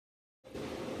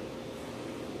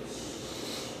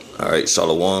All right,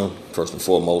 Shalom. First and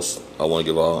foremost, I want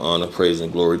to give all honor, praise,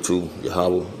 and glory to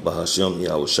Yahweh, Bahashem,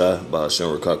 Yahweh Shai,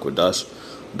 Bahashem Rakakwadash.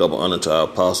 Double honor to our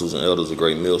apostles and elders of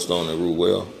Great Millstone and rule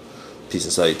well. Peace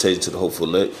and salutation to the hopeful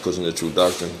elect, pushing the true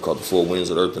doctrine, called the four winds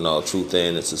of the earth in all truth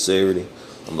and sincerity.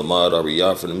 I'm Lamad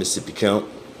Ariyah from the Mississippi Count.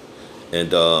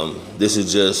 And this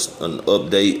is just an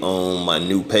update on my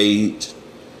new page.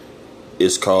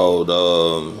 It's called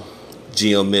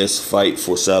GMS Fight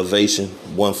for Salvation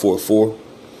 144.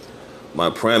 My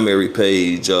primary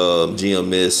page,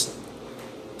 GMS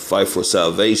Fight for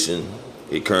Salvation,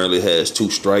 it currently has 2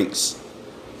 strikes.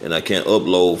 And I can't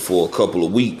upload for a couple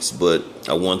of weeks, but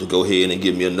I wanted to go ahead and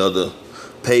get me another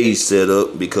page set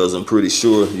up because I'm pretty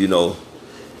sure,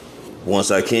 once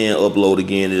I can upload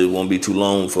again, it won't be too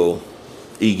long for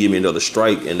he give me another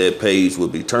strike and that page will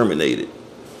be terminated.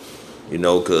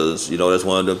 Because, that's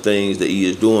one of the things that he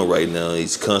is doing right now.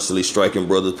 He's constantly striking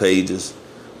brother pages,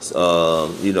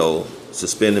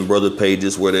 suspending brother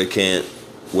pages where they can't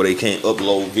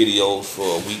upload videos for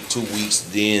a week, 2 weeks.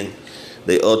 Then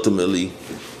they ultimately,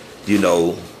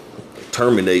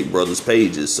 terminate brothers'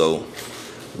 pages. So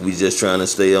we just trying to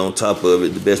stay on top of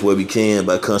it the best way we can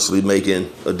by constantly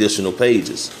making additional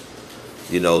pages.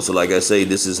 So like I say,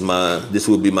 this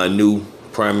will be my new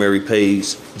primary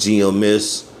page,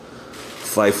 GMS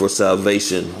Fight for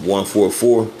Salvation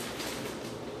 144,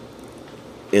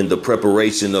 in the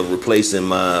preparation of replacing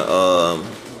my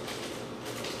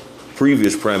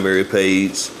previous primary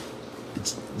page,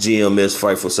 GMS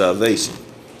Fight for Salvation.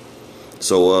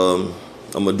 So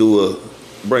I'm gonna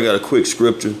bring out a quick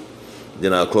scripture,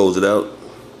 then I'll close it out.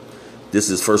 This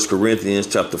is 1 Corinthians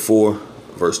chapter 4,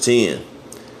 verse 10.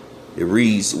 It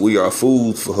reads, "We are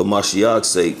fools for Hamashiach's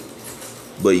sake,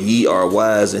 but ye are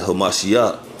wise in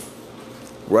Hamashiach."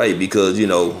 Right, because,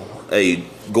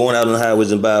 going out on the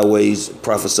highways and byways,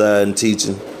 prophesying,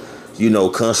 teaching,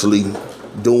 constantly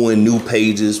doing new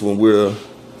pages when we're,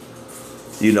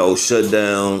 shut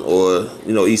down, or,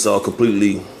 Esau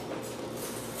completely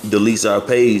deletes our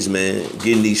page, man,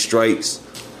 getting these strikes.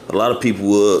 A lot of people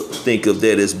would think of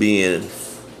that as being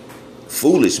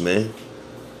foolish, man,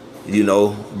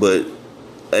 but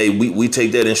hey, we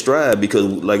take that in stride because,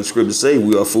 like the scriptures say,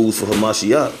 we are fools for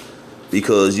Hamashiach,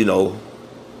 because,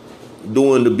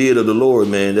 doing the bid of the Lord,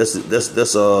 man, that's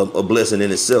a blessing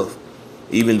in itself,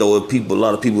 even though a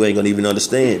lot of people ain't gonna even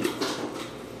understand it.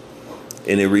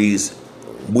 And it reads,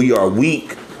 "We are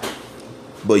weak,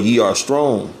 but ye are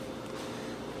strong."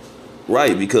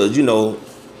 Right, because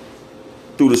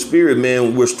through the Spirit,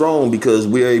 man, we're strong because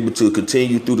we're able to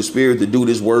continue through the Spirit to do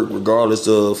this work, regardless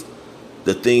of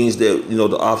the things that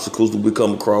the obstacles that we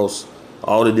come across,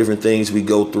 all the different things we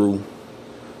go through.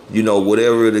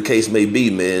 Whatever the case may be,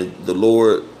 man, the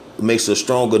Lord makes us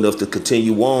strong enough to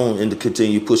continue on and to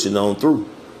continue pushing on through.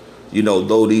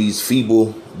 Though these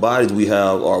feeble bodies we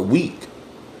have are weak,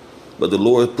 but the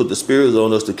Lord put the spirits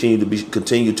on us to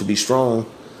continue to be strong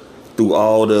through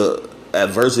all the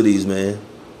adversities, man,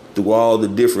 through all the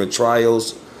different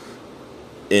trials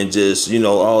and just,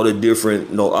 all the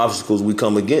different, obstacles we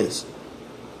come against.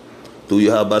 Through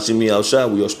Yahweh Shemi Al-Shai,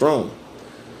 we are strong.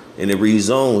 And it reads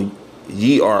on,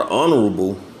 "Ye are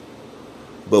honorable,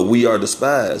 but we are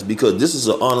despised," because this is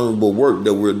an honorable work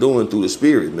that we're doing through the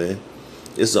Spirit, man.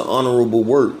 It's an honorable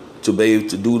work to be able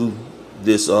to do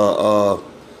this, to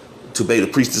be able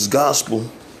to preach this gospel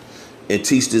and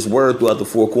teach this word throughout the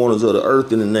 4 corners of the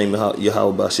earth in the name of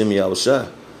Yahweh Bashim Yahweh Shai.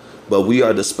 But we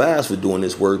are despised for doing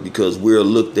this work because we're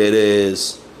looked at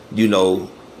as,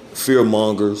 fear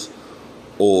mongers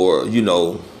or,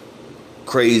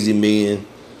 crazy men,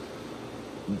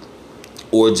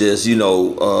 or just,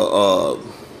 Esau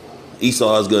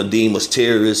is going to deem us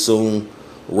terrorists soon,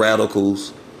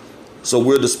 radicals. So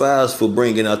we're despised for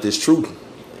bringing out this truth.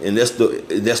 And that's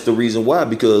the reason why,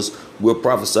 because we're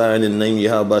prophesying in the name of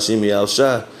Yahweh Bashim Yahweh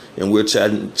Shai, and we're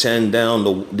chatting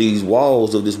down these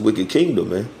walls of this wicked kingdom,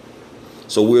 man.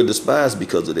 So we're despised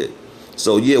because of that.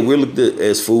 So yeah, we're looked at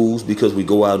as fools because we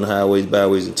go out in the highways,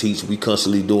 byways, and teach. We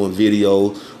constantly doing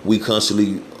videos. We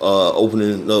constantly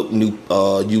opening up new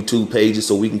YouTube pages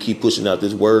so we can keep pushing out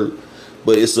this word.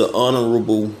 But it's an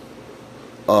honorable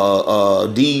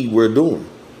deed we're doing.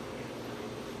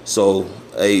 So,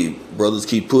 hey, brothers,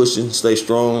 keep pushing, stay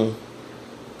strong,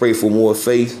 pray for more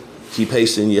faith, keep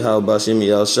hastening Yahweh Bashim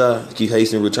Yahweh Shai, keep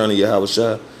hastening returning Yahweh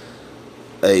Shai,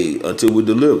 hey, until we're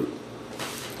delivered.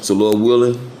 So, Lord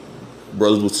willing,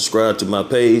 brothers will subscribe to my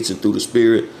page, and through the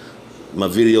Spirit, my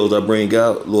videos I bring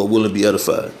out, Lord willing, be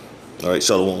edified. All right,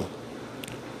 shalom.